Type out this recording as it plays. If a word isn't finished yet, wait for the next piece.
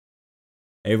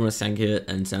Hey everyone, it's Sank here,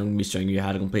 and today I'm going to be showing you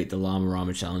how to complete the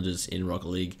Llama-Rama challenges in Rocket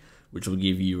League, which will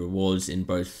give you rewards in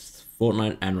both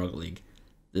Fortnite and Rocket League.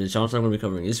 The challenge I'm going to be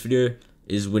covering in this video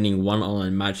is winning one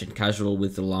online match in casual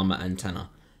with the Llama Antenna.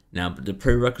 Now, the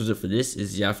prerequisite for this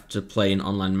is you have to play an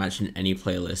online match in any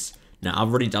playlist. Now, I've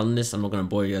already done this. I'm not going to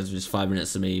bore you guys with just 5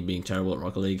 minutes of me being terrible at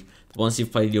Rocket League. But once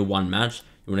you've played your one match,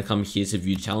 you want to come here to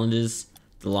view challenges,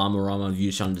 the Llama-Rama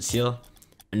view challenges here,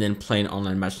 and then play an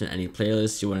online match in any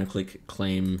playlist. You want to click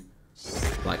claim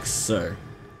like so.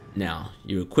 Now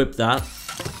you equip that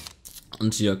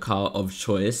onto your car of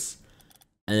choice,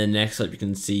 and then next up you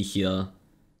can see here,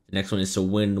 the next one is to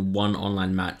win one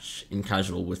online match in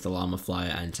casual with the Llama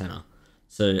Flyer antenna.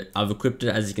 So I've equipped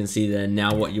it, as you can see there.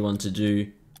 Now what you want to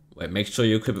do, make sure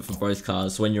you equip it for both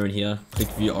cars. So when you're in here, click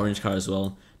view orange car as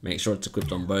well, make sure it's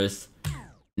equipped on both.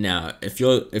 Now, if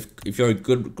you're a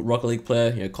good Rocket League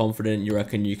player, you're confident, you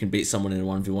reckon you can beat someone in a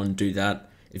 1v1, do that.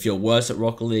 If you're worse at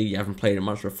Rocket League, you haven't played it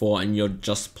much before, and you're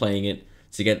just playing it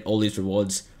to get all these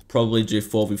rewards, probably do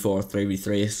 4v4 or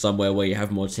 3v3, somewhere where you have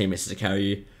more teammates to carry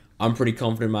you. I'm pretty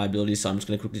confident in my abilities, so I'm just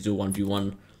going to quickly do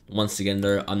 1v1. Once again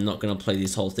though, I'm not going to play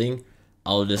this whole thing.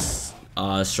 I'll just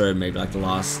show maybe like the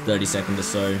last 30 seconds or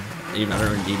so. I don't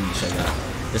really even show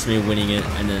that. Just me winning it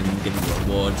and then getting the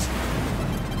rewards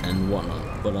and whatnot.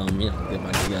 But yeah, I'll get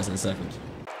back to you guys in a second.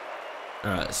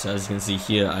 Alright, so as you can see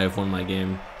here, I have won my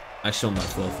game. Actually, won by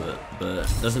forfeit, but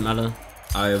it doesn't matter.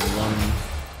 I have won,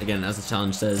 again, as the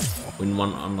challenge says, win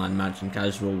one online match in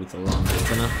casual with the Llama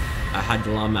Antenna. I had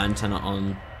the Llama Antenna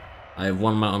on. I have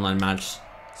won my online match.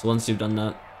 So once you've done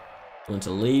that, you want to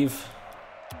leave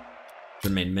the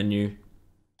main menu. And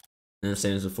then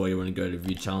same as before, you want to go to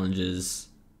view challenges.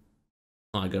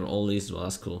 Oh, I got all these as well,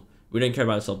 that's cool. We don't care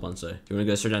about the top one, so you want to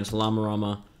go straight down to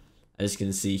Llama-Rama. As you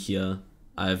can see here,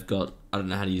 I've got, I don't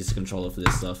know how to use the controller for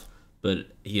this stuff, but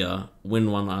here,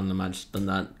 win one on the match, done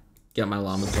that, get my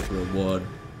Llama Topper reward,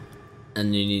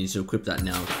 and you need to equip that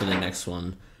now for the next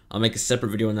one. I'll make a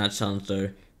separate video on that challenge though,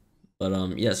 but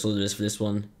yeah, that's all it is for this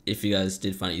one. If you guys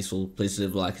did find it useful, please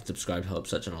leave a like and subscribe,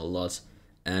 helps that channel a lot.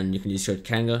 And you can use code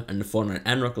KANGA and the Fortnite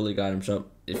and Rocket League item shop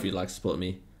if you'd like to support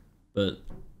me. But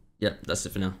yeah, that's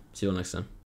it for now. See you all next time.